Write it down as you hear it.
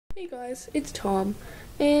Hey guys, it's Tom,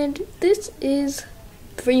 and this is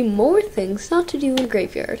 3 more things not to do in a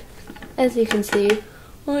graveyard. As you can see,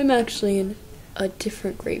 I'm actually in a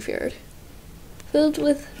different graveyard, filled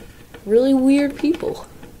with really weird people,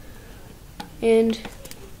 and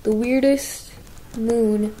the weirdest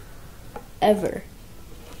moon ever.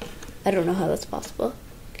 I don't know how that's possible.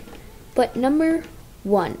 But number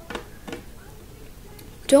 1,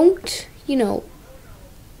 don't,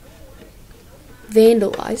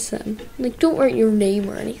 vandalize them. Like, don't write your name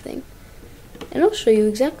or anything. And I'll show you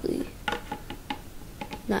exactly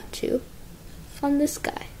not to on this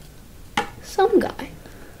guy. Some guy.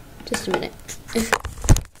 Just a minute.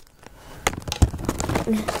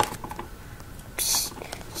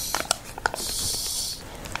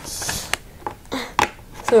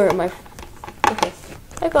 Sorry, okay,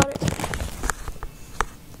 I got it.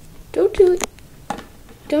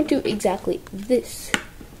 Don't do exactly this,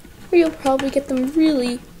 or you'll probably get them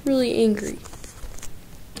really, really angry.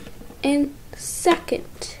 And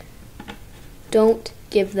second, don't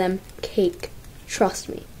give them cake. Trust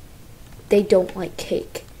me, they don't like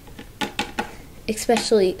cake.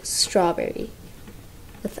 Especially strawberry.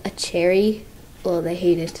 With a cherry, oh, they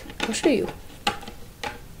hate it. I'll show you.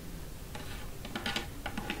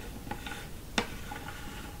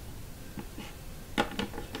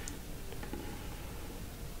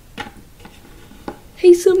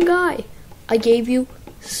 Hey, some guy, I gave you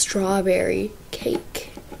strawberry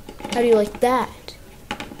cake. How do you like that?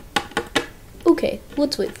 Okay,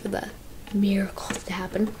 let's wait for the miracle to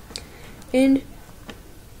happen. And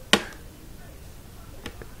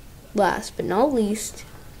last but not least,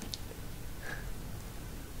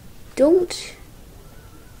 don't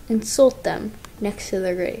insult them next to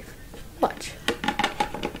their grave. Watch.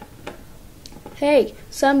 Hey,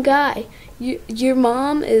 some guy, your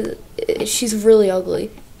mom she's really ugly,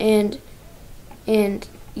 and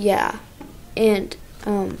yeah, and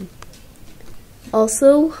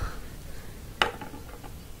also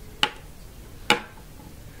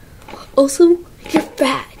you're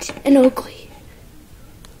fat and ugly.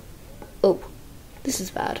 Oh, this is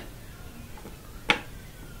bad.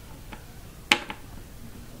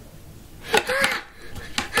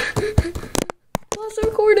 Pause the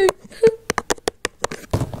recording.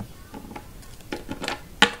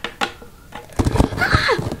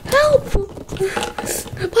 Help!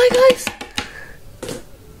 Bye, guys.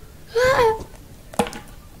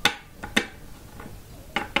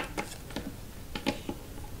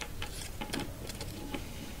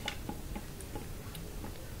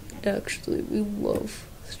 Actually, we love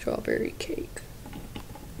strawberry cake.